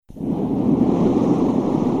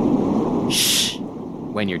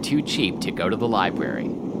when you're too cheap to go to the library.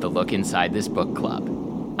 The look inside this book club.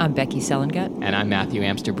 I'm Becky Sellengut. And I'm Matthew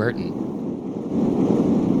Amster Burton.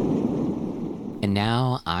 And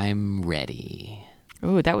now I'm ready.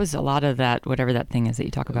 Ooh, that was a lot of that, whatever that thing is that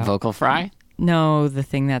you talk about. Vocal fry? No, the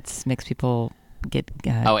thing that makes people get...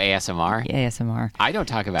 ASMR? ASMR. I don't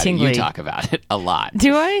talk about Tingly. it. You talk about it a lot.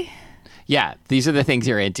 Do I? Yeah, these are the things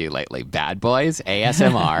you're into lately. Bad Boys,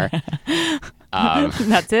 ASMR.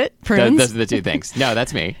 That's it? Prunes? Those are the two things. No,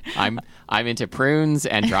 that's me. I'm into prunes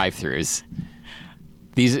and drive-thrus.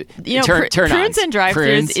 These Prunes and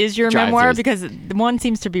drive-thrus is your memoir drive-thrus. because one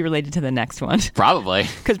seems to be related to the next one. Probably.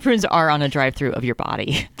 Because prunes are on a drive-thru of your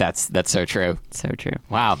body. That's so true. So true.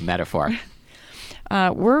 Wow, metaphor.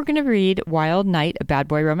 We're going to read Wild Night, a bad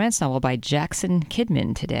boy romance novel by Jackson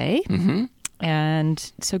Kidman today. Mm-hmm.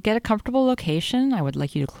 And so get a comfortable location. I would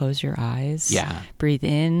like you to close your eyes. Yeah. Breathe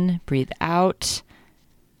in, breathe out,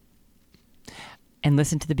 and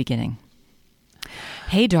listen to the beginning.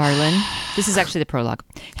 Hey, darling. This is actually the prologue.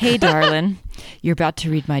 Hey, darling. You're about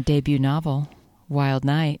to read my debut novel, Wild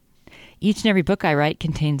Night. Each and every book I write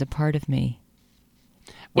contains a part of me.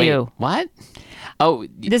 Wait, Ew. what? Oh,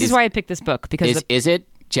 This is why I picked this book. Because is it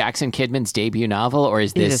Jackson Kidman's debut novel, or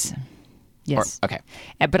is this... Yes. Okay.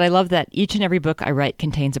 But I love that each and every book I write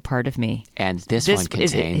contains a part of me. And this one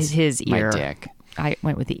contains is his ear. my dick. I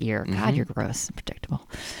went with the ear. God, you're gross and predictable.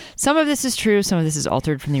 Some of this is true. Some of this is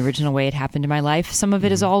altered from the original way it happened in my life. Some of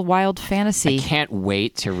it is all wild fantasy. I can't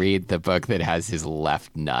wait to read the book that has his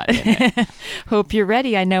left nut in it. Hope you're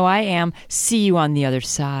ready. I know I am. See you on the other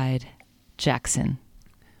side. Jackson.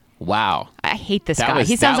 Wow. I hate this That guy. was-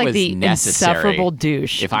 He sounds that like was the necessary. insufferable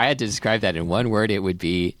douche. If I had to describe that in one word, it would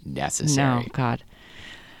be necessary. No, God.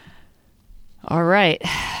 All right.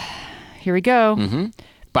 Here we go. Mm-hmm.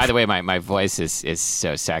 By the way, my voice is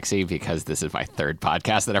so sexy because this is my third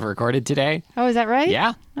podcast that I've recorded today. Oh, is that right?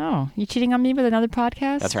 Yeah. Oh, you cheating on me with another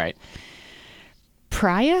podcast? That's right.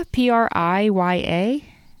 Priya? Priya?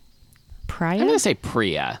 Priya? I'm going to say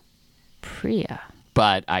Priya, Priya.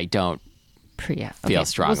 but I don't. Priya. Feel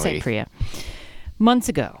strongly. We'll say Priya. Months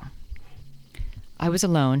ago, I was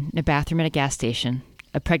alone in a bathroom at a gas station,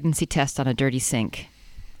 a pregnancy test on a dirty sink.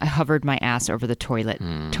 I hovered my ass over the toilet,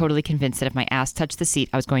 totally convinced that if my ass touched the seat,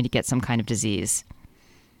 I was going to get some kind of disease.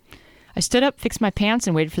 I stood up, fixed my pants,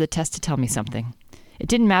 and waited for the test to tell me something. It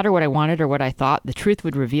didn't matter what I wanted or what I thought. The truth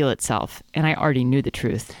would reveal itself, and I already knew the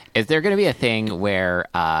truth. Is there going to be a thing where,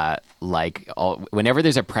 whenever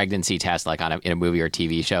there's a pregnancy test, like in a movie or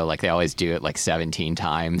TV show, like they always do it like 17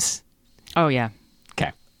 times? Oh, yeah.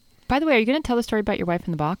 Okay. By the way, are you going to tell the story about your wife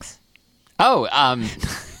in the box? Oh,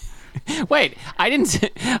 wait, I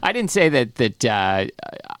didn't say that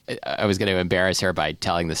I was going to embarrass her by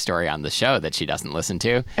telling the story on the show that she doesn't listen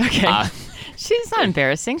to. Okay. She's not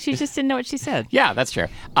embarrassing. She just didn't know what she said. Yeah, that's true.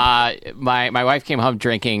 My wife came home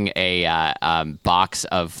drinking a box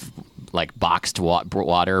of like boxed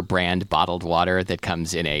water, brand bottled water that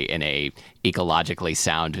comes in a ecologically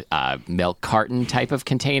sound milk carton type of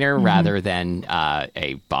container rather than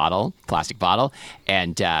a plastic bottle.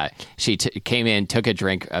 And she came in, took a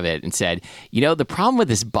drink of it, and said, "You know, the problem with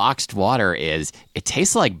this boxed water is it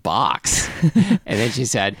tastes like box." And then she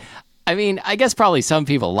said, "I mean, I guess probably some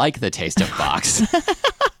people like the taste of box."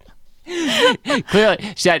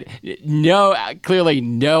 Clearly, she had no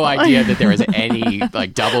idea that there was any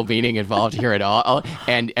like double meaning involved here at all.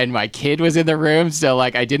 And my kid was in the room, so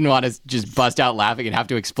like I didn't want to just bust out laughing and have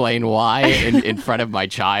to explain why in front of my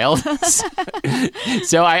child.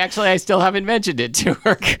 So I still haven't mentioned it to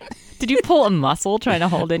her. Did you pull a muscle trying to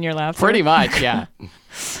hold in your laughter? Pretty much, yeah.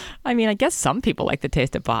 I mean, I guess some people like the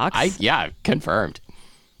taste of box. Confirmed.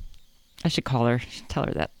 I should call her. Tell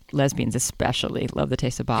her that lesbians especially love the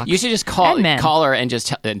taste of box. You should just call her and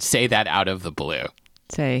just and say that out of the blue.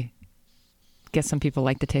 Say, guess some people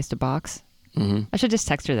like the taste of box. Mm-hmm. I should just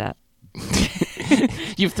text her that.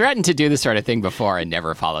 You've threatened to do this sort of thing before and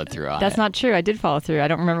never followed through on it. That's not true. I did follow through. I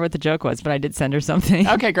don't remember what the joke was, but I did send her something.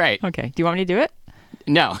 Okay, great. Okay. Do you want me to do it?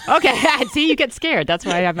 No. Okay. See, you get scared. That's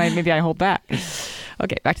why maybe I hold back.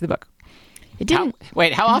 Okay, back to the book. It didn't.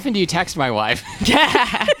 How often do you text my wife?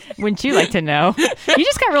 Wouldn't you like to know? He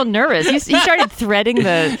just got real nervous. He started threading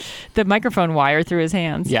the microphone wire through his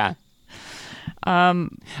hands. Yeah.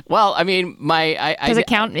 Well, I mean, does it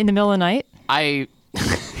count in the middle of the night?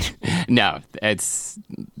 No, it's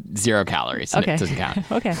 0 calories. Okay. It doesn't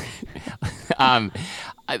count. Okay. I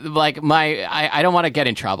don't want to get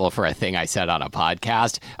in trouble for a thing I said on a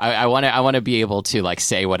podcast. I want to be able to like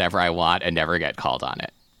say whatever I want and never get called on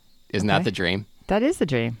it. Isn't that the dream? That is the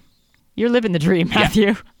dream. You're living the dream, Matthew.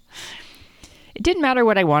 Yeah. It didn't matter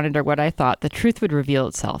what I wanted or what I thought. The truth would reveal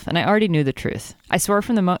itself, and I already knew the truth. I swore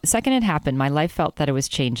from the second it happened, my life felt that it was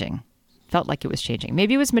changing. Felt like it was changing.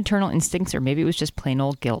 Maybe it was maternal instincts, or maybe it was just plain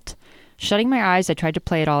old guilt. Shutting my eyes, I tried to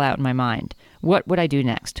play it all out in my mind. What would I do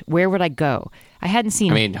next? Where would I go? I hadn't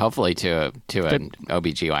seen... I mean, hopefully to an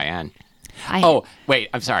OBGYN. Oh, wait,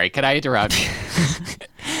 I'm sorry. Could I interrupt?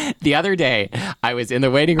 The other day, I was in the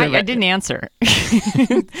waiting room. I didn't answer.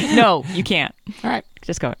 No, you can't. All right.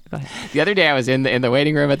 Just go ahead. The other day, I was in the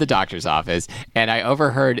waiting room at the doctor's office, and I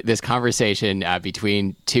overheard this conversation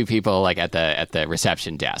between two people, like at the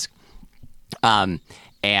reception desk.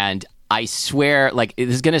 And I swear, like, this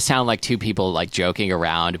is going to sound like two people like joking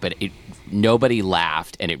around, but nobody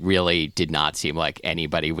laughed, and it really did not seem like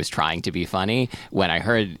anybody was trying to be funny when I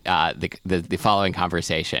heard the following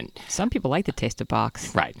conversation. Some people like the taste of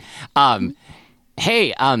box. Right.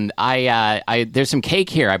 Hey, I there's some cake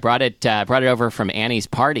here. I brought it over from Annie's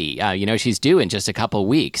party. She's due in just a couple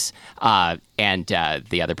weeks. And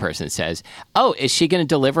the other person says, "Oh, is she going to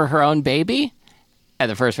deliver her own baby?"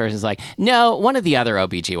 And the first person's like, "No, one of the other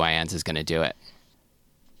OBGYNs is going to do it."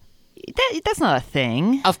 That's not a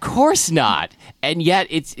thing. Of course not. And yet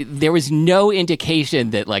there was no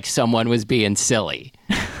indication that like someone was being silly.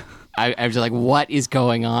 I was like, what is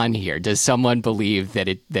going on here? Does someone believe that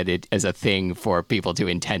it is a thing for people to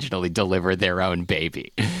intentionally deliver their own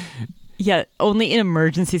baby? Yeah, only in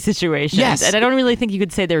emergency situations. Yes. And I don't really think you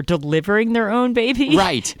could say they're delivering their own baby.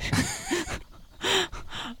 Right.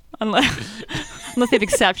 Unless they have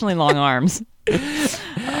exceptionally long arms.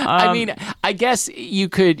 I mean, I guess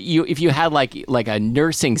if you had like a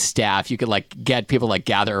nursing staff, you could like get people like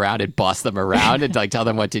gather around and boss them around and like tell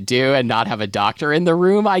them what to do and not have a doctor in the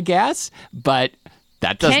room, I guess. But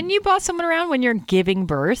that doesn't. Can you boss someone around when you're giving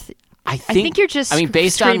birth? I think you're just. I mean,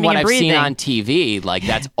 based on what I've seen on TV, like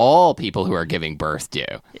that's all people who are giving birth do.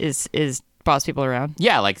 Is boss people around?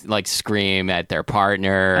 Yeah, like scream at their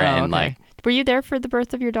partner and like. Were you there for the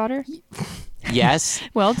birth of your daughter? Yes.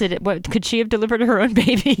 Well, could she have delivered her own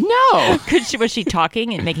baby? No. Was she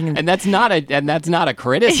talking and making? And that's not a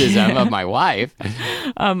criticism of my wife.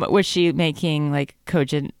 Was she making like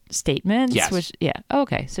cogent statements? Yes. Oh,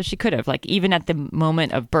 okay. So she could have, like, even at the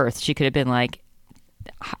moment of birth, she could have been like,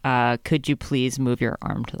 "Could you please move your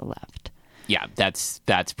arm to the left?" Yeah, that's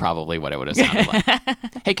probably what it would have sounded like.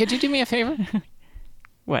 Hey, could you do me a favor?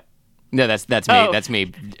 What? No, that's me. Oh. That's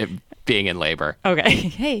me being in labor. Okay.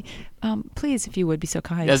 Hey, please, if you would be so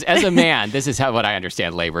kind. As a man, this is what I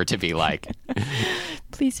understand labor to be like.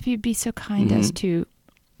 Please, if you'd be so kind as to...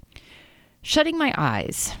 Shutting my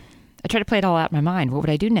eyes, I tried to play it all out in my mind. What would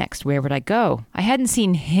I do next? Where would I go? I hadn't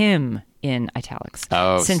seen him, in italics,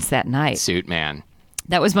 since that night. Suit man.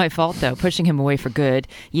 That was my fault, though, pushing him away for good.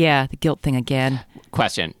 Yeah, the guilt thing again.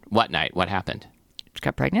 Question. What night? What happened? She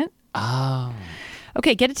got pregnant? Oh.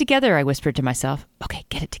 Okay, get it together, I whispered to myself. Okay,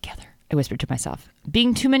 get it together, I whispered to myself.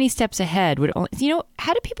 Being too many steps ahead would only...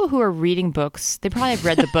 how do people who are reading books, they probably have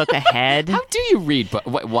read the book ahead. How do you read books?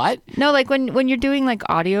 What? No, like when you're doing like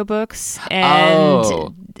audiobooks,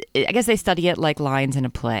 and I guess they study it like lines in a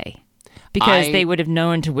play. Because they would have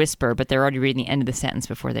known to whisper, but they're already reading the end of the sentence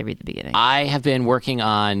before they read the beginning. I have been working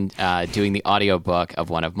on doing the audiobook of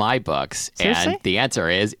one of my books. Seriously? And the answer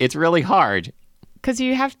is, it's really hard. Because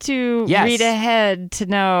you have to read ahead to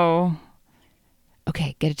know.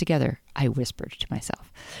 Okay, get it together, I whispered to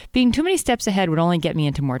myself. Being too many steps ahead would only get me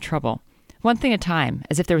into more trouble. One thing at a time,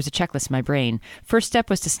 as if there was a checklist in my brain. First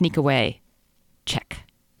step was to sneak away. Check.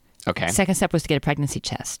 Okay. Second step was to get a pregnancy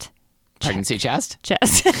test. Pregnancy chest?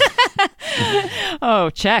 Chest.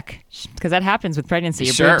 Oh, check. Because that happens with pregnancy.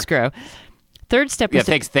 Your boobs grow. Third step was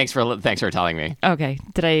thanks for telling me. Okay.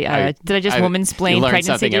 Did I just woman-splain you learn pregnancy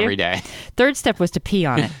something to you? every day. Third step was to pee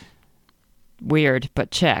on it. Weird,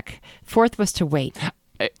 but check. Fourth was to wait.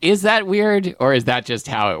 Is that weird, or is that just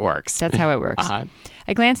how it works? That's how it works. Uh-huh.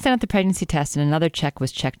 I glanced down at the pregnancy test, and another check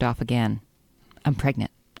was checked off again. I'm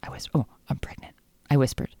pregnant. I'm pregnant, I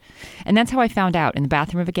whispered. And that's how I found out, in the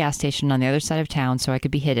bathroom of a gas station on the other side of town, so I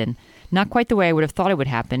could be hidden. Not quite the way I would have thought it would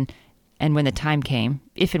happen, and when the time came,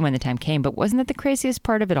 but wasn't that the craziest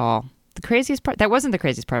part of it all? The craziest part? That wasn't the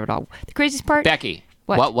craziest part of it all. The craziest part? Becky,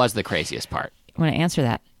 what was the craziest part? I want to answer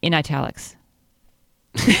that in italics.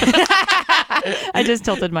 I just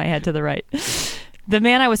tilted my head to the right. The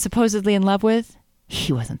man I was supposedly in love with,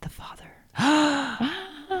 he wasn't the father.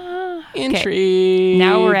 Intrigue.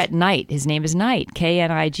 Now we're at Knight. His name is Knight.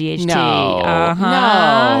 K-N-I-G-H-T. No.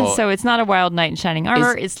 No. So it's not a wild knight in shining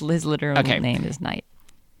armor. It's his literal name is Knight.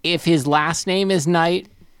 If his last name is Knight,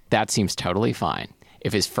 that seems totally fine.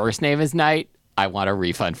 If his first name is Knight, I want a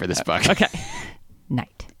refund for this book. Okay.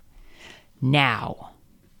 Knight. Now.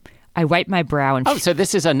 I wiped my brow and Oh, so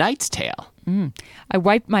this is A Knight's Tale. I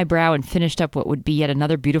wiped my brow and finished up what would be yet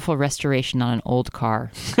another beautiful restoration on an old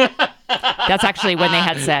car. That's actually when they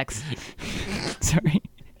had sex. Sorry.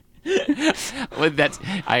 Well,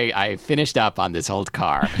 I finished up on this old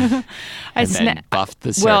car I then buffed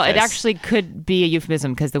the surface. Well, it actually could be a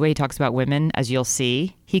euphemism because the way he talks about women, as you'll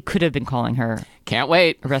see, he could have been calling her Can't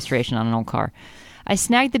wait. a restoration on an old car. I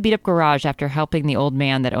snagged the beat-up garage after helping the old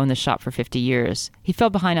man that owned the shop for 50 years. He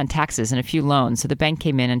fell behind on taxes and a few loans, so the bank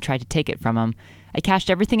came in and tried to take it from him. I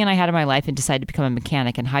cashed everything I had in my life and decided to become a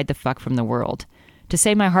mechanic and hide the fuck from the world. To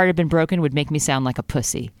say my heart had been broken would make me sound like a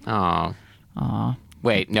pussy. Oh. Aw.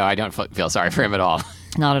 Wait, no, I don't feel sorry for him at all.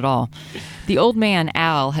 Not at all. The old man,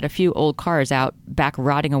 Al, had a few old cars out back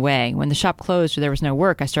rotting away. When the shop closed or there was no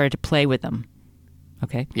work, I started to play with them.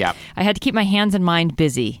 Okay? Yeah. I had to keep my hands and mind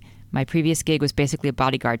busy. My previous gig was basically a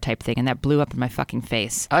bodyguard type thing, and that blew up in my fucking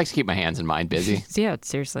face. I like to keep my hands and mind busy. Yeah,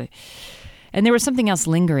 seriously. And there was something else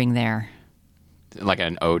lingering there. Like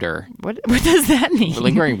an odor. What does that mean?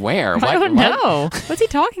 Lingering where? I don't know. What's he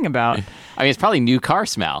talking about? I mean, it's probably new car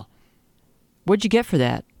smell. What'd you get for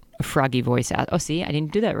that? A froggy voice asked. Oh, see, I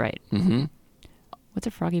didn't do that right. Mm-hmm. What's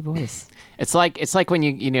a froggy voice? It's like when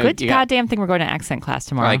you know. Good you goddamn thing we're going to accent class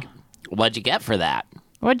tomorrow. Like, what'd you get for that?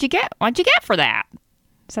 What'd you get? What'd you get for that?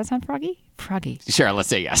 Does that sound froggy? Froggy. Sure, let's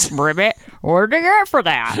say yes. Ribbit. What'd you get for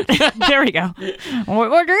that? There we go.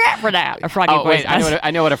 What'd you get for that? A froggy Oh, voice. wait,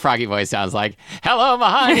 I know what a froggy voice sounds like. Hello, my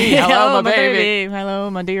honey. Hello, my baby. Hello,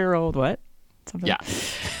 my dear old what? Something. Yeah.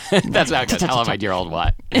 That's how it goes. Hello, my dear old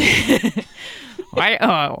what?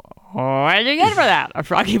 What'd you get for that? A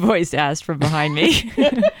froggy voice asked from behind me.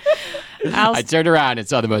 I turned around and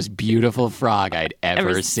saw the most beautiful frog I'd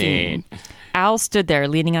ever seen. Al stood there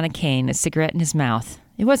leaning on a cane, a cigarette in his mouth.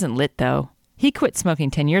 It wasn't lit, though. He quit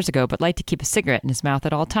smoking 10 years ago, but liked to keep a cigarette in his mouth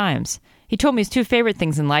at all times. He told me his two favorite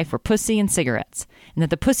things in life were pussy and cigarettes, and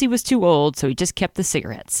that the pussy was too old, so he just kept the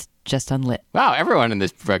cigarettes, just unlit. Wow, everyone in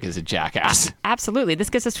this book is a jackass. Absolutely.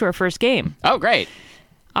 This gets us to our first game. Oh, great.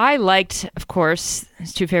 I liked, of course,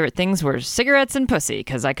 his two favorite things were cigarettes and pussy,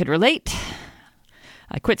 because I could relate.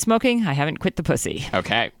 I quit smoking. I haven't quit the pussy.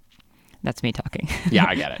 Okay. That's me talking. Yeah,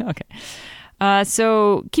 I get it. Okay.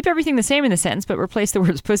 So keep everything the same in the sentence, but replace the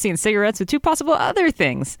words pussy and cigarettes with two possible other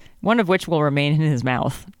things, one of which will remain in his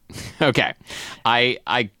mouth. Okay.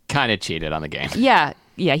 I kind of cheated on the game. Yeah.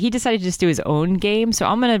 He decided to just do his own game, so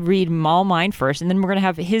I'm going to read all mine first, and then we're going to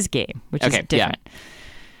have his game, which is different. Yeah.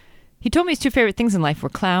 He told me his two favorite things in life were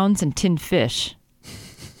clowns and tinned fish.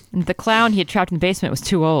 And the clown he had trapped in the basement was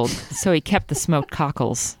too old, so he kept the smoked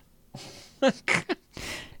cockles.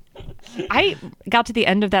 I got to the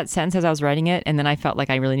end of that sentence as I was writing it, and then I felt like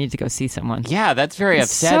I really needed to go see someone. Yeah, that's very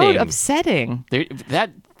upsetting. So upsetting.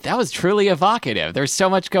 That was truly evocative. There's so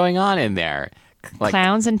much going on in there. Like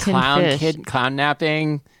clowns and tinned fish. Clown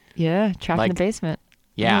napping. Yeah, trapped in the basement.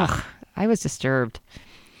 Yeah. Ugh, I was disturbed.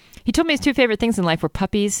 He told me his two favorite things in life were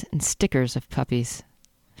puppies and stickers of puppies.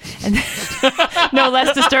 And no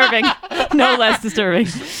less disturbing. No less disturbing.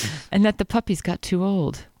 And that the puppies got too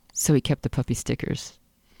old, so he kept the puppy stickers.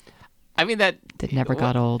 I mean that never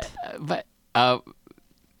got old. But Get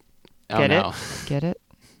it?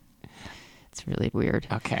 It's really weird.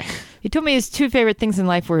 Okay. He told me his two favorite things in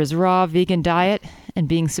life were his raw vegan diet and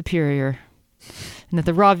being superior. And that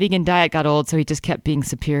the raw vegan diet got old, so he just kept being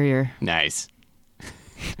superior. Nice.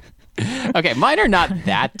 Okay, mine are not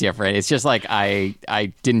that different. It's just like I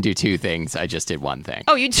didn't do two things. I just did one thing.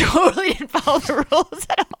 Oh, you totally didn't follow the rules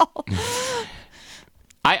at all.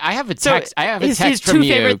 I have a text. So I have a his text two from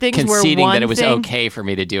favorite you things were conceding one that it was thing? okay for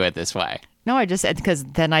me to do it this way. No, I just said because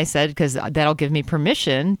that'll give me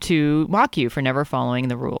permission to mock you for never following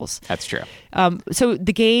the rules. That's true. So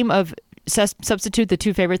the game of substitute the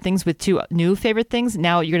two favorite things with two new favorite things.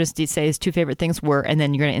 Now you're going to say his two favorite things were, and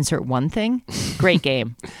then you're going to insert one thing. Great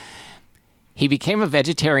game. He became a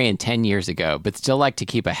vegetarian 10 years ago, but still liked to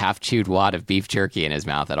keep a half-chewed wad of beef jerky in his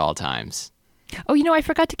mouth at all times. Oh, I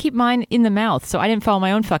forgot to keep mine in the mouth, so I didn't follow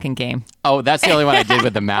my own fucking game. Oh, that's the only one I did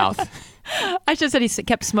with the mouth. I just said he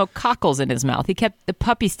kept smoked cockles in his mouth. He kept the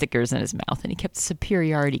puppy stickers in his mouth, and he kept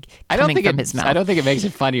superiority coming from his mouth. I don't think it makes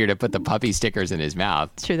it funnier to put the puppy stickers in his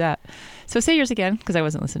mouth. True that. So say yours again, because I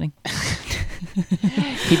wasn't listening.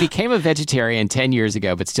 He became a vegetarian 10 years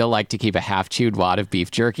ago, but still liked to keep a half-chewed wad of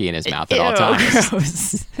beef jerky in his mouth at all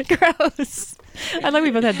times. Gross. I like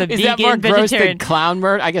we both had the Is vegan that more gross vegetarian. than clown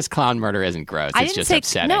murder? I guess clown murder isn't gross. It's just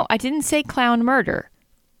upsetting. No, I didn't say clown murder.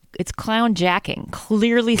 It's clown jacking.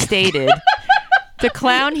 Clearly stated. The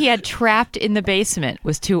clown he had trapped in the basement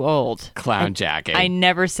was too old. Clown jacking. I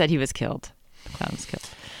never said he was killed. The clown was killed.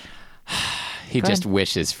 He just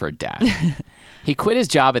wishes for death. He quit his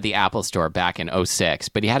job at the Apple Store back in '06,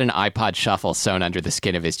 but he had an iPod Shuffle sewn under the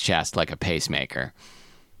skin of his chest like a pacemaker.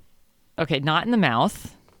 Okay, not in the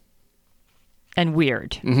mouth. And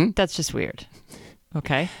weird. Mm-hmm. That's just weird.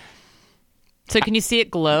 Okay. So can you see it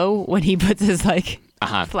glow when he puts his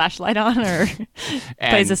flashlight on or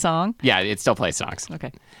plays a song? Yeah, it still plays songs.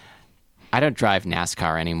 Okay. I don't drive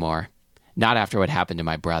NASCAR anymore. Not after what happened to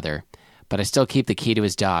my brother. But I still keep the key to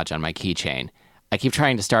his Dodge on my keychain. I keep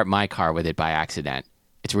trying to start my car with it by accident.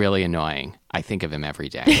 It's really annoying. I think of him every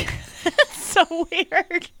day. So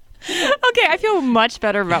weird. Okay, I feel much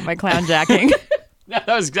better about my clown jacking. that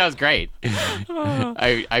was great.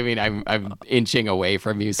 I mean, I'm inching away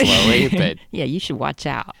from you slowly, but yeah, you should watch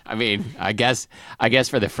out. I mean, I guess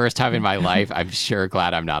for the first time in my life, I'm sure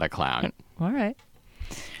glad I'm not a clown. All right.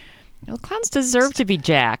 Well, clowns deserve to be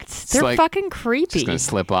jacked. They're fucking creepy. Just gonna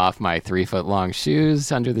slip off my 3-foot-long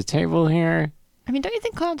shoes under the table here. I mean, don't you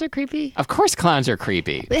think clowns are creepy? Of course, clowns are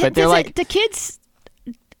creepy, but they're the kids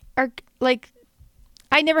are like.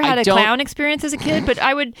 I never had a clown experience as a kid, but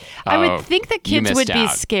I would think that kids would be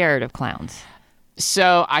scared of clowns.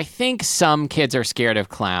 So I think some kids are scared of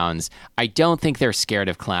clowns. I don't think they're scared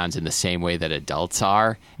of clowns in the same way that adults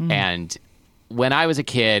are. And when I was a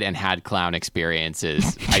kid and had clown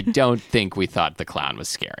experiences, I don't think we thought the clown was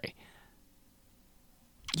scary.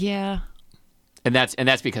 Yeah. And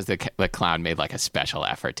that's because the clown made like a special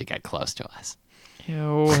effort to get close to us.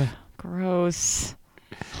 Ew, gross.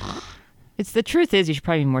 The truth is you should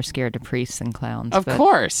probably be more scared of priests than clowns. Of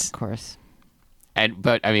course. Of course.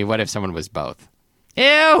 But I mean, what if someone was both?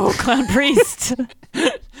 Ew, clown priest.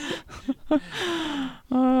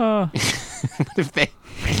 Oh. What if they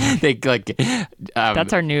like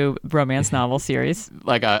that's our new romance novel series.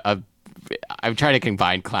 Like I'm trying to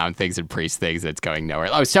combine clown things and priest things that's going nowhere.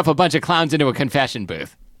 Oh, stuff a bunch of clowns into a confession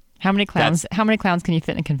booth. How many clowns can you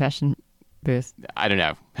fit in a confession booth? I don't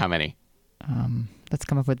know. How many? Let's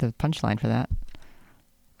come up with the punchline for that.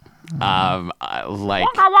 Like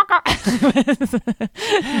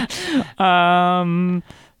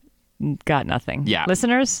got nothing. Yeah.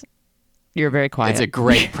 Listeners, you're very quiet. It's a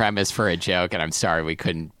great premise for a joke, and I'm sorry we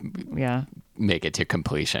couldn't make it to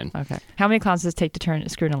completion. Okay. How many clowns does it take to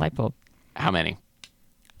screw in a light bulb? How many?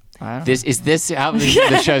 I don't know. Is this how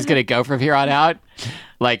the show's going to go from here on out?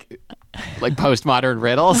 Like postmodern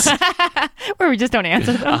riddles? Where we just don't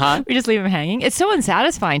answer them. Uh-huh. We just leave them hanging. It's so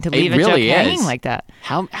unsatisfying to leave a joke hanging like that.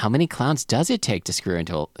 How many clowns does it take to screw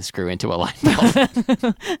into a light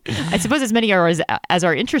bulb? I suppose as many as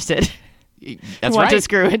are interested. That's want right. to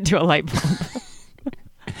screw into a light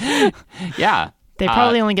bulb. Yeah. They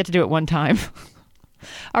probably only get to do it one time.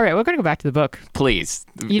 All right, we're going to go back to the book. Please.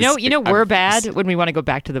 You know we're bad when we want to go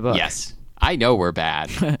back to the book. Yes. I know we're bad.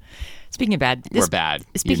 Speaking of bad. We're bad.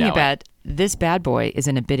 Speaking of bad, this bad boy is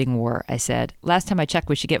in a bidding war, I said. Last time I checked,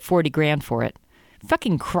 we should get $40,000 for it.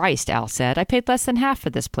 Fucking Christ, Al said. I paid less than half for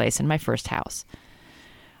this place in my first house.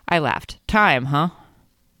 I laughed. Time, huh?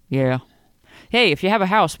 Yeah. Hey, if you have a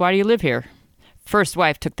house, why do you live here? First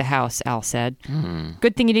wife took the house, Al said.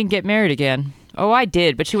 Good thing you didn't get married again. Oh, I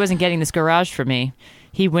did, but she wasn't getting this garage for me.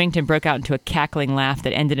 He winked and broke out into a cackling laugh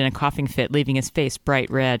that ended in a coughing fit, leaving his face bright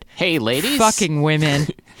red. Hey, ladies. Fucking women.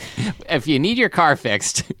 If you need your car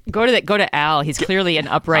fixed. Go to Al. He's clearly an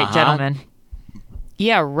upright gentleman.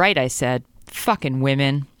 Yeah, right, I said. Fucking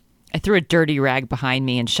women. I threw a dirty rag behind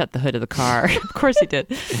me and shut the hood of the car. Of course he did.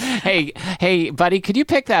 Hey, buddy, could you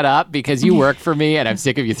pick that up? Because you work for me and I'm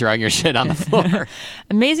sick of you throwing your shit on the floor.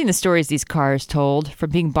 Amazing the stories these cars told, from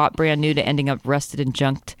being bought brand new to ending up rusted and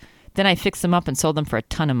junked. Then I fixed them up and sold them for a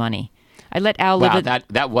ton of money. I let Al live. Wow,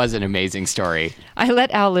 that was an amazing story. I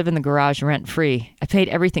let Al live in the garage rent-free. I paid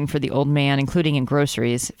everything for the old man, including in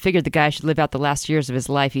groceries. Figured the guy should live out the last years of his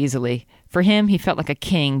life easily. For him, he felt like a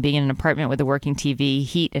king, being in an apartment with a working TV,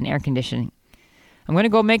 heat, and air conditioning. I'm going to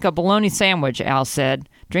go make a bologna sandwich, Al said.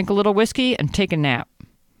 Drink a little whiskey and take a nap.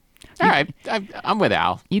 All right, I'm with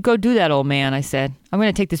Al. You go do that, old man, I said. I'm going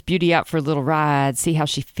to take this beauty out for a little ride, see how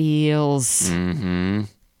she feels. Mm-hmm.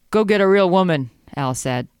 Go get a real woman, Al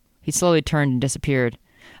said. He slowly turned and disappeared.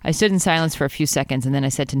 I stood in silence for a few seconds, and then I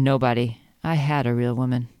said to nobody, I had a real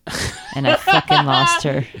woman, and I fucking lost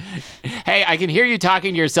her. Hey, I can hear you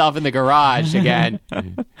talking to yourself in the garage again.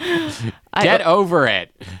 Get over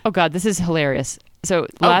it. Oh, God, this is hilarious. So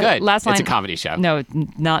good. Last line. It's a comedy show. No,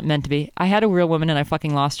 not meant to be. I had a real woman, and I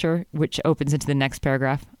fucking lost her, which opens into the next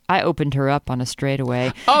paragraph. I opened her up on a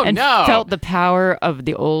straightaway. Oh, and no. felt the power of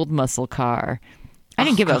the old muscle car. I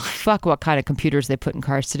didn't give a fuck what kind of computers they put in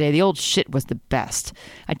cars today. The old shit was the best.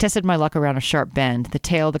 I tested my luck around a sharp bend. The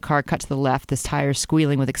tail of the car cut to the left, the tires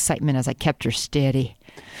squealing with excitement as I kept her steady.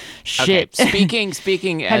 Okay. Shit.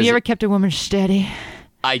 Speaking Have as you ever kept a woman steady?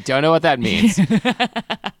 I don't know what that means.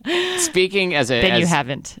 Speaking as a Then you as-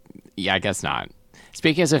 haven't. Yeah, I guess not.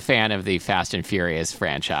 Speaking as a fan of the Fast and Furious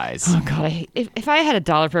franchise, Oh God! If I had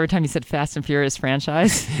 $1 for every time you said Fast and Furious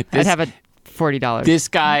franchise, I'd have a $40. this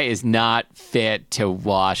guy is not fit to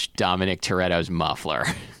wash Dominic Toretto's muffler.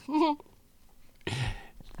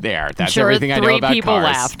 There, that's Sure, everything I know about three people cars.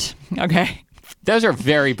 laughed. Okay. Those are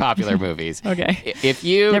very popular movies. Okay. If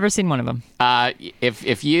you Never seen one of them.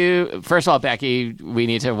 if you first of all, Becky, we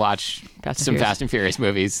need to watch Fast and some Furious. Fast and Furious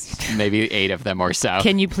movies, maybe 8 of them or so.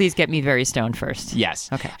 Can you please get me very stoned first? Yes.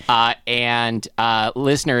 Okay. And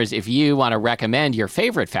listeners, if you want to recommend your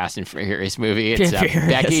favorite Fast and Furious movie, it's Furious.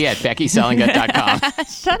 Becky at BeckySellingGood.com.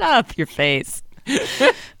 Shut up, your face.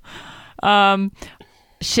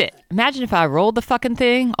 Shit. Imagine if I rolled the fucking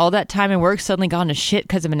thing, all that time and work suddenly gone to shit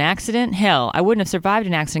because of an accident. Hell, I wouldn't have survived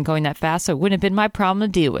an accident going that fast, so it wouldn't have been my problem to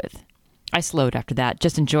deal with. I slowed after that,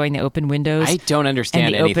 just enjoying the open windows. I don't understand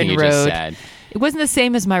and the anything open you just road. said. It wasn't the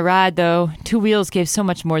same as my ride, though. 2 wheels gave so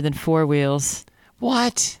much more than 4 wheels.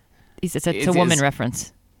 What? It's a woman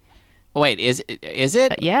reference. Wait, is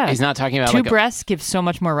it? Yeah. He's not talking about 2 like breasts give so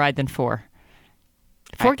much more ride than 4.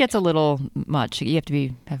 4 gets a little much. You have to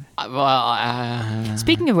be...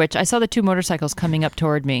 Speaking of which, I saw the 2 motorcycles coming up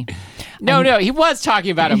toward me. No, he was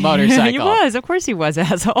talking about a motorcycle. He was. Of course he was,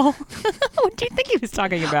 asshole. What do you think he was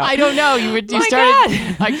talking about? I don't know. You My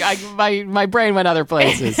started. My brain went other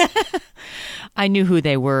places. I knew who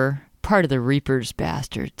they were. Part of the Reaper's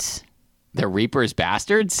Bastards. The Reaper's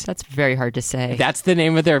Bastards? That's very hard to say. That's the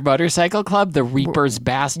name of their motorcycle club? The Reaper's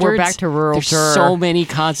Bastards? we're back to rural There's Juror. so many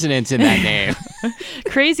consonants in that name.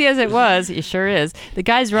 Crazy as it was, it sure is. The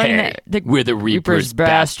guy's running We're the Reaper's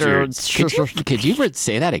Bastards. Bastards. Could you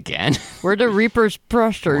say that again? We're the Reaper's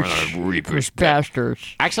Bastards. Reaper's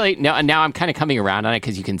Bastards. Actually, no, now I'm kind of coming around on it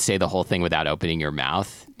because you can say the whole thing without opening your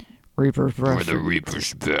mouth. Reaper's Bastards. We're the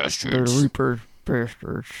Reaper's The Bastards. Reaper's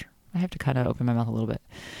Bastards. I have to kind of open my mouth a little bit.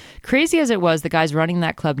 Crazy as it was, the guys running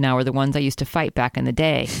that club now were the ones I used to fight back in the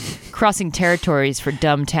day. Crossing territories for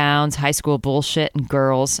dumb towns, high school bullshit, and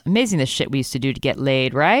girls. Amazing the shit we used to do to get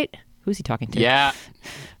laid, right? Who's he talking to? Yeah.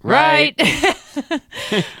 Right.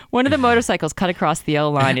 One of the motorcycles cut across the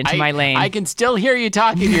yellow line into my lane. I can still hear you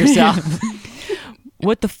talking to yourself.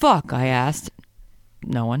 What the fuck? I asked.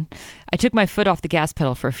 No one. I took my foot off the gas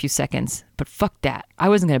pedal for a few seconds, but fuck that. I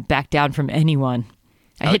wasn't going to back down from anyone.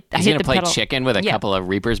 I hit He's going the to play pedal. chicken with a Yeah. couple of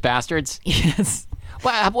Reaper's Bastards? Yes.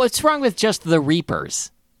 What's wrong with just the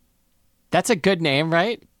Reapers? That's a good name,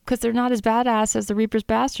 right? Because they're not as badass as the Reaper's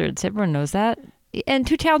Bastards. Everyone knows that. And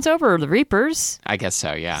 2 towns over are the Reapers. I guess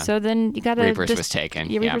so, yeah. So then you got to... Reapers was taken,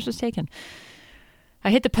 Yeah, yeah. Reapers was taken. I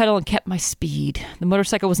hit the pedal and kept my speed. The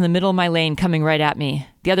motorcycle was in the middle of my lane coming right at me.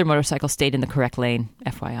 The other motorcycle stayed in the correct lane,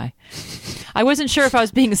 FYI. I wasn't sure if I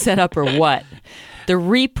was being set up or what. The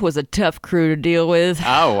Reap was a tough crew to deal with.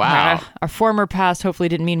 Oh, wow. Our former past hopefully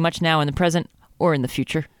didn't mean much now in the present or in the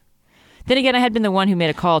future. Then again, I had been the one who made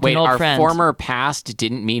a call to Wait, an old our friend. former past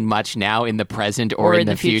didn't mean much now in the present or in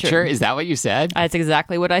the future? Is that what you said? That's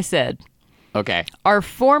exactly what I said. Okay. Our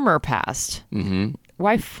former past. Mm-hmm.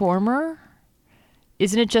 Why former?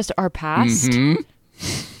 Isn't it just our past? Mm-hmm.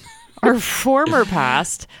 Our former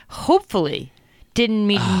past, hopefully, didn't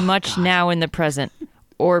mean much now in the present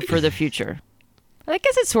or for the future. I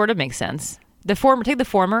guess it sort of makes sense. Take the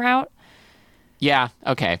former out. Yeah,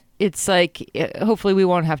 okay. It's like, hopefully we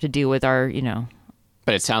won't have to deal with our,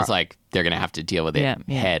 But it sounds like they're going to have to deal with it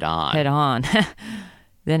head on. Head on.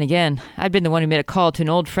 Then again, I'd been the one who made a call to an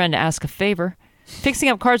old friend to ask a favor. Fixing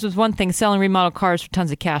up cars was one thing, selling remodeled cars for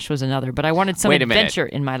tons of cash was another, but I wanted some Wait a minute. adventure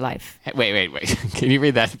in my life. Wait. Can you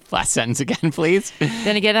read that last sentence again, please?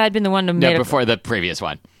 Then again, I'd been the one who No, made before the previous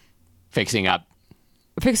one. Fixing up.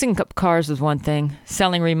 Fixing up cars was one thing,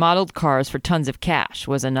 selling remodeled cars for tons of cash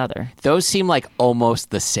was another. Those seem like almost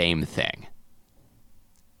the same thing.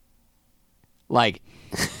 Like,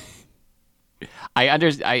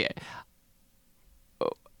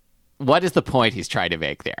 what is the point he's trying to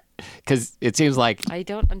make there? Because it seems like I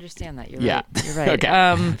don't understand that. You're Yeah. right. You're right.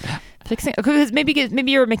 Okay. Fixing because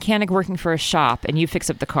maybe you're a mechanic working for a shop and you fix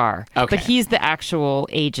up the car. Okay. But he's the actual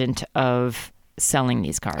agent of selling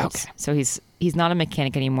these cars. Okay. So he's not a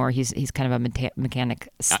mechanic anymore. He's kind of a mechanic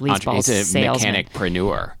sleazeball he's a salesman.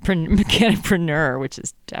 mechanicpreneur. Mechanicpreneur, which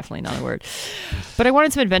is definitely not a word. But I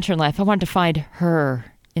wanted some adventure in life. I wanted to find her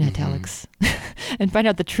in italics and find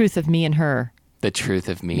out the truth of me and her. The truth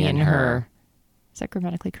of me Me and her. Is that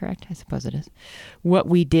grammatically correct? I suppose it is. What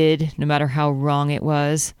we did, no matter how wrong it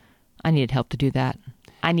was, I needed help to do that.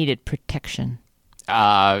 I needed protection.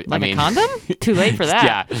 Like a condom? Too late for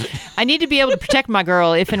that. Yeah. I need to be able to protect my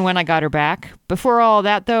girl if and when I got her back. Before all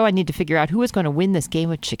that, though, I need to figure out who is going to win this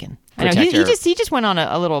game of chicken. I know Protect her. he just went on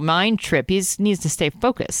a little mind trip. He needs to stay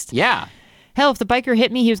focused. Yeah. Hell, if the biker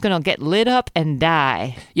hit me, he was going to get lit up and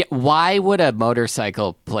die. Yeah. Why would a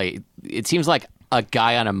motorcycle play? It seems like a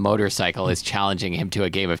guy on a motorcycle is challenging him to a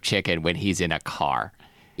game of chicken when he's in a car.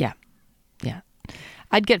 Yeah. Yeah.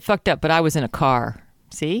 I'd get fucked up, but I was in a car.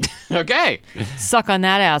 See? Okay. Suck on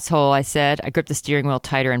that, asshole, I said. I gripped the steering wheel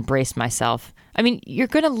tighter and braced myself. I mean, you're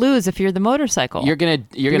going to lose if you're the motorcycle. You're gonna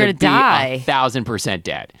be die. 1,000%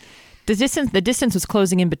 dead. The distance was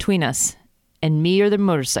closing in between us, and me or the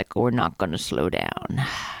motorcycle were not going to slow down.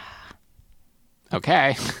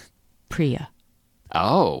 Okay. Priya.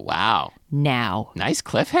 Oh, wow. Now. Nice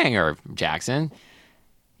cliffhanger, Jackson.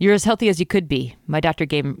 You're as healthy as you could be. My doctor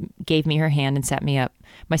gave me her hand and sat me up.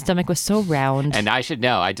 My stomach was so round. And I should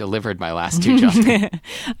know, I delivered my last 2 children.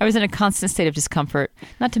 I was in a constant state of discomfort,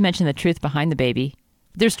 not to mention the truth behind the baby.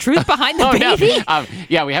 There's truth behind the baby? No.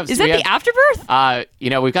 Yeah, we have. Is that the afterbirth?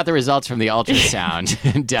 We've got the results from the ultrasound,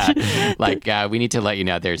 and we need to let you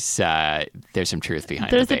know there's some truth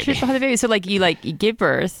behind there's the baby. Truth behind the baby. So you give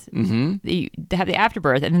birth, you have the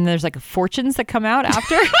afterbirth, and then there's like fortunes that come out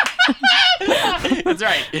after. That's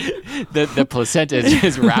right. The placenta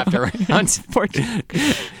is wrapped around fortune.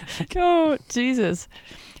 Oh Jesus!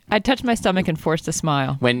 I touched my stomach and forced a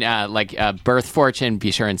smile. When birth fortune,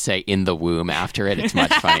 be sure and say in the womb after it. It's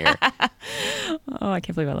much funnier. Oh, I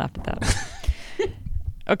can't believe I laughed at that.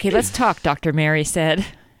 Okay, let's talk, Dr. Mary said.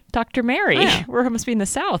 Dr. Mary? Oh, yeah. We must be in the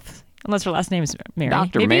South. Unless her last name is Mary.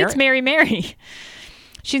 Maybe Mary? It's Mary.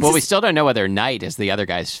 Well, we still don't know whether Knight is the other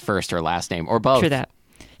guy's first or last name, or both. True that.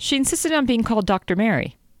 She insisted on being called Dr.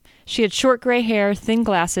 Mary. She had short gray hair, thin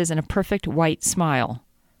glasses, and a perfect white smile.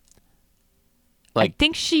 I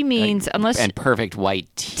think she means and perfect white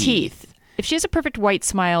teeth. If she has a perfect white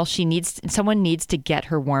smile, someone needs to get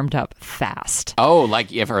her warmed up fast. Oh,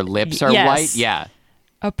 like if her lips are white? Yeah.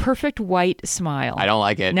 A perfect white smile. I don't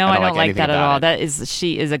like it. No, I don't like that at all. It.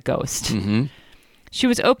 She is a ghost. Mm-hmm. She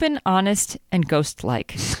was open, honest, and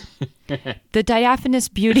ghost-like. The diaphanous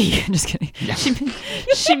beauty. Just kidding. Yeah.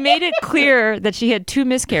 She made it clear that she had 2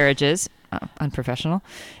 miscarriages, unprofessional,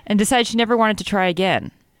 and decided she never wanted to try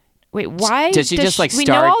again. Wait, why? Does she just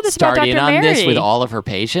start in on this with all of her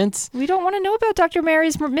patients? We don't want to know about Dr.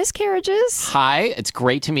 Mary's miscarriages. Hi, it's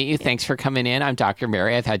great to meet you. Thanks for coming in. I'm Dr.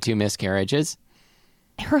 Mary. I've had 2 miscarriages.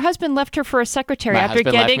 Her husband left her for a secretary after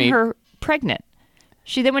getting her pregnant.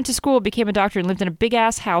 She then went to school, became a doctor, and lived in a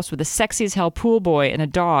big-ass house with a sexy-as-hell pool boy and a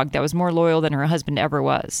dog that was more loyal than her husband ever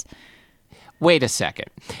was. Wait a second.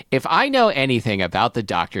 If I know anything about the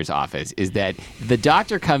doctor's office, is that the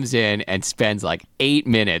doctor comes in and spends like 8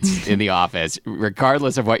 minutes in the office,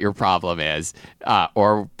 regardless of what your problem is,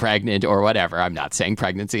 or pregnant or whatever. I'm not saying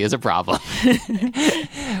pregnancy is a problem.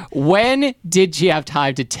 When did she have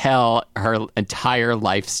time to tell her entire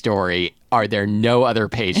life story? Are there no other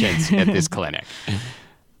patients at this clinic?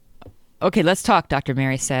 Okay, let's talk, Dr.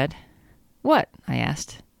 Mary said. What? I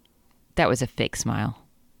asked. That was a fake smile.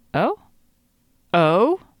 Oh?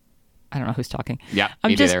 I don't know who's talking. Yeah,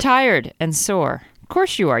 I'm just tired and sore. Of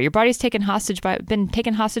course you are. Your body's been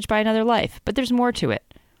taken hostage by another life, but there's more to it.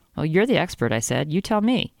 Well, you're the expert, I said. You tell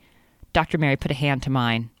me. Dr. Mary put a hand to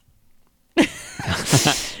mine.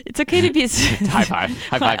 It's okay to be... High five.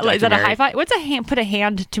 High five, Dr. Is that Mary. a high five? What's a hand? Put a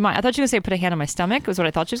hand to mine. I thought you were going to say put a hand on my stomach, was what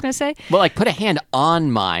I thought she was going to say. Well, put a hand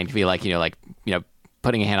on mine to be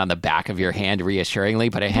putting a hand on the back of your hand reassuringly,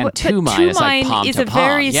 but a hand to mine is like palm is to a palm.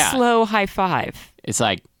 very slow high five. It's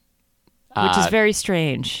like... which is very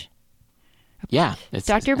strange. Yeah.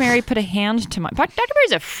 Dr. Mary put a hand to mine. Dr.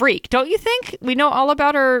 Mary's a freak, don't you think? We know all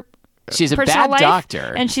about her She's a personal bad life,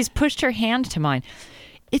 doctor. And she's pushed her hand to mine.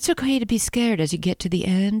 It's okay to be scared as you get to the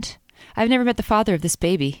end. I've never met the father of this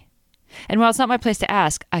baby. And while it's not my place to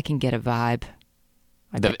ask, I can get a vibe.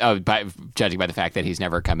 Judging by the fact that he's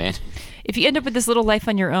never come in. If you end up with this little life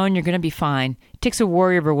on your own, you're going to be fine. It takes a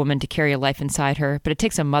warrior of a woman to carry a life inside her, but it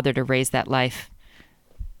takes a mother to raise that life.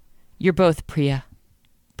 You're both Priya.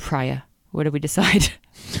 What did we decide?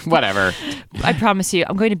 Whatever. I promise you,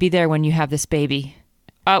 I'm going to be there when you have this baby.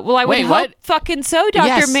 Well, I would Wait, hope what? Fucking so, Dr.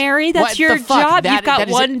 Yes. Mary. That's What your the fuck? job. That- You've got that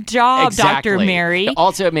is one job, Exactly. Dr. Mary.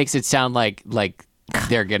 Also, it makes it sound like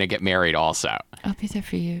they're going to get married also. I'll be there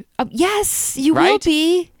for you. Yes, you will Right?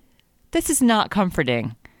 be. This is not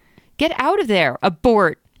comforting. Get out of there.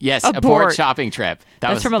 Abort. Yes, Abort. abort shopping trip.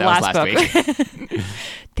 That's from a that was last book. week.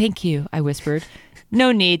 Thank you, I whispered.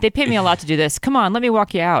 No need. They pay me a lot to do this. Come on, let me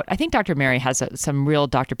walk you out. I think Dr. Mary has some real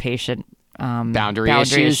doctor-patient Boundary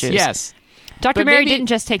issues. Yes. Dr. But Mary maybe- didn't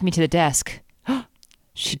just take me to the desk.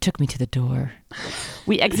 She took me to the door.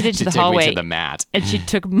 We exited to the She took hallway. me to the mat. And she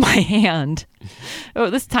took my hand. Oh,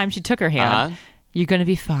 this time she took her hand. Uh-huh. You're going to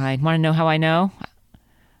be fine. Want to know how I know?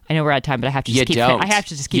 I know we're out of time, but I have to just I have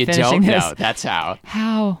to just keep you finishing don't this. know. That's how.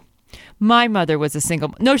 How? My mother was a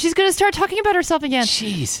single... No, she's going to start talking about herself again.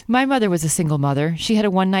 Jeez. My mother was a single mother. She had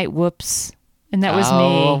a one-night whoops, and that was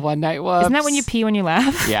Oh, me. one night whoops. Isn't that when you pee when you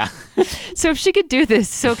laugh? Yeah. So if she could do this,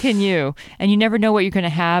 so can you. And you never know what you're going to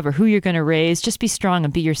have or who you're going to raise. Just be strong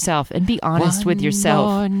and be yourself and be honest with yourself.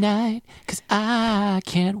 One more night, 'cause I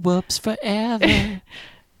can't whoops forever.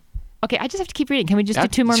 Okay, I just have to keep reading. Can we just do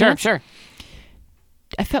 2 more sure, minutes? Sure.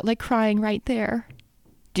 I felt like crying right there.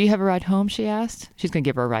 Do you have a ride home? She asked. She's going to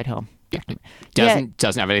give her a ride home. Doesn't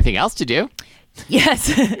have anything else to do.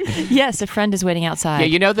 Yes. Yes, a friend is waiting outside. Yeah,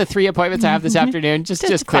 you know the 3 appointments I have this afternoon? Just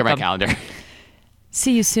clear fuck my 'em. calendar.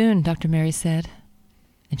 See you soon, Dr. Mary said.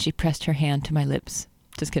 And she pressed her hand to my lips.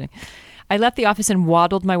 Just kidding. I left the office and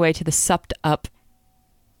waddled my way to the supped up,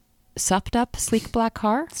 sleek black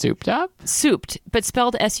car? Souped up? Souped, but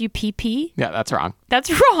spelled S-U-P-P? Yeah, that's wrong. That's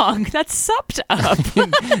wrong. That's supped up.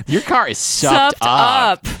 Your car is supped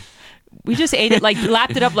up. We just ate it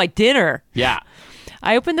lapped it up like dinner. Yeah.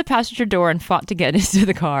 I opened the passenger door and fought to get into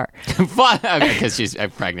the car. Okay, because she's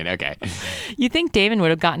pregnant. Okay. You think Damon would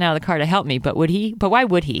have gotten out of the car to help me, but would he? But why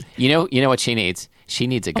would he? You know what she needs? She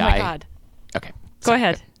needs a guy. Oh my God. Okay. Go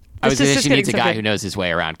ahead. I was Just she needs a getting guy so who knows his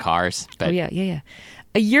way around cars. But Oh, yeah.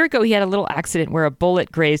 A year ago, he had a little accident where a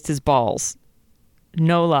bullet grazed his balls.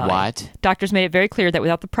 No lie. What? Doctors made it very clear that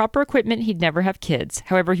without the proper equipment, he'd never have kids.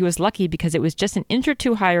 However, he was lucky because it was just an inch or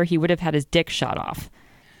two higher, he would have had his dick shot off.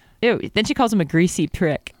 Ew. Then she calls him a greasy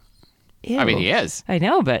prick. Ew. I mean, he is. I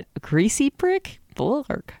know, but a greasy prick?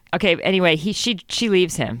 Blurg. Okay, anyway, she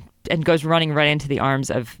leaves him and goes running right into the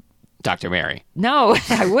arms of... Dr. Mary. No,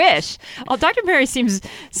 I wish. Oh, Dr. Mary seems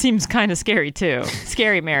kind of scary, too.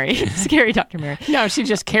 Scary Mary. Scary Dr. Mary. No, she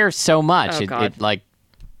just cares so much. Oh, God.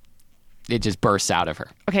 It just bursts out of her.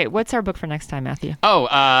 Okay, what's our book for next time, Matthew? Oh,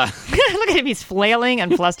 Look at him. He's flailing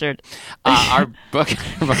and flustered. our book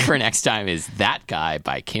for next time is That Guy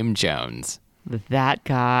by Kim Jones. That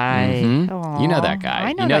guy. You know that guy.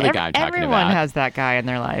 I know You know that. the guy I'm talking Everyone about. has that guy in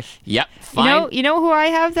their life. Yep. Fine. You know who I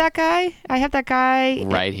have that guy? I have that guy.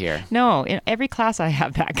 Right here. No, in every class I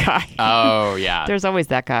have that guy. Oh, yeah. There's always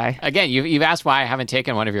that guy. Again, you've asked why I haven't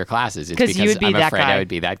taken one of your classes. It's 'Cause because you would be I'm that afraid guy. I would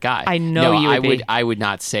be that guy. I know you would be. I would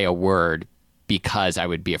not say a word because I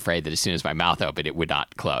would be afraid that as soon as my mouth opened, it would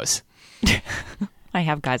not close. I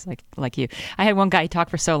have guys like you. I had one guy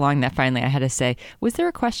talk for so long that finally I had to say, "Was there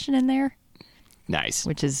a question in there?" Nice.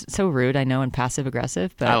 Which is so rude, I know, and passive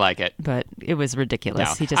aggressive. But I like it. But it was ridiculous.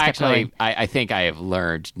 No, He just kept going. I think I have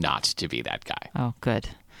learned not to be that guy. Oh, good.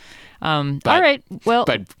 All right. Well,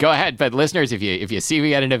 But go ahead. But listeners, if you see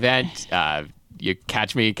me at an event, you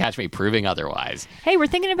catch me proving otherwise. hey, we're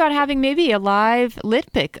thinking about having maybe a live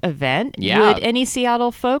Litpick event. Yeah. Would any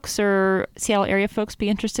Seattle folks or Seattle area folks be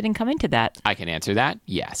interested in coming to that? I can answer that.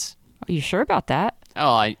 Yes. Are you sure about that?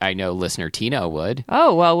 Oh, I know listener Tino would.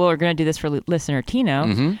 Oh, well, we're going to do this for listener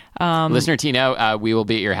Tino. Listener Tino, we will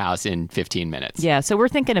be at your house in 15 minutes. Yeah, so we're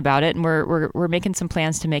thinking about it, and we're making some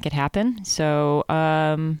plans to make it happen. So,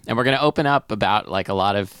 And we're going to open up about like a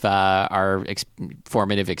lot of our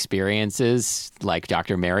formative experiences, like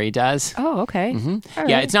Dr. Mary does. oh, okay. All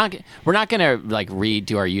Yeah, right. it's not. We're not going to like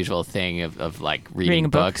do our usual thing of like reading a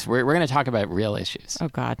book? books. We're going to talk about real issues. Oh,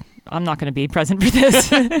 God. I'm not going to be present for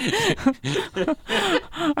this.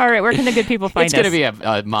 All right, where can the good people find It's us? going to be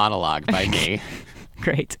a monologue by me,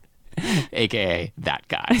 Great. aka that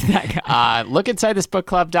guy. That guy.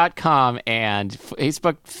 Lookinsidethisbookclub.com and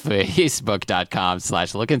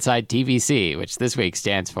facebook.com/lookinsidetvc, which this week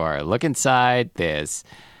stands for Look Inside This.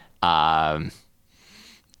 Bros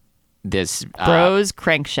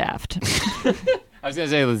Crankshaft. I was going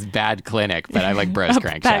to say it was Bad Clinic, but I like Bros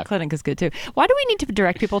Crankshaft. Bad Clinic is good too. Why do we need to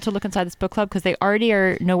direct people to look inside this book club? Because they already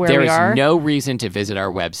know where There we is are. no reason to visit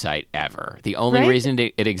our website ever. The only Right? reason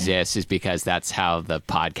it exists is because that's how the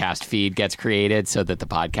podcast feed gets created, so that the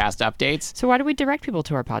podcast updates. So why do we direct people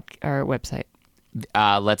to our website?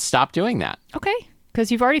 Let's stop doing that. Okay,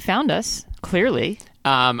 because you've already found us clearly.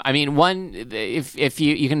 I mean, if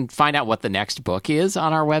you can find out what the next book is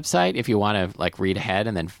on our website, if you want to like read ahead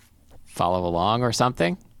and then follow along or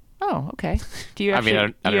something. Oh, okay. Do you I mean,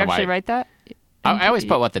 actually, I don't know why. write that? I always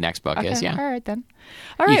put what the next book Okay, is. Yeah. All right then.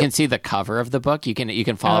 All You right. can see the cover of the book. You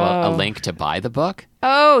can follow a link to buy the book.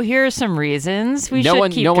 Oh, here are some reasons we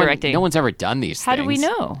should keep directing. No one's ever done these How things. do we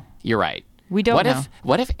know? You're right. We don't know.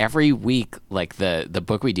 What if every week like the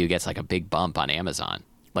book we do gets like a big bump on Amazon?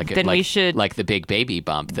 Then we should- like the big baby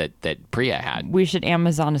bump that Priya had. We should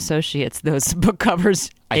Amazon Associates those book covers.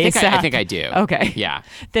 I ASAP. think I do. Okay. Yeah.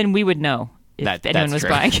 Then we would know if anyone that's was true.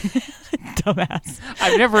 buying. Dumbass.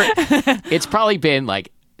 I've never. It's probably been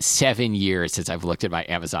like 7 years since I've looked at my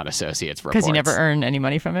Amazon Associates reports. Because you never earn any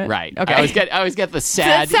money from it? Right. Okay. I always get the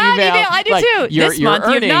sad, sad email. I do like, too. Your, This your month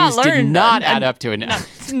you've earnings not did learned not add up to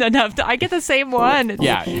enough. enough. I get the same one.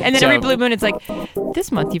 Yeah. And then So- every blue moon, it's like,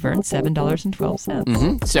 this month you've earned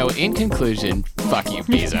 $7.12. So in conclusion, fuck you,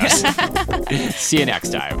 Bezos. See you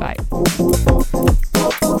next time. Bye.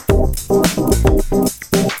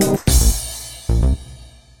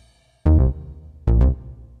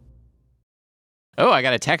 Oh, I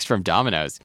got a text from Domino's.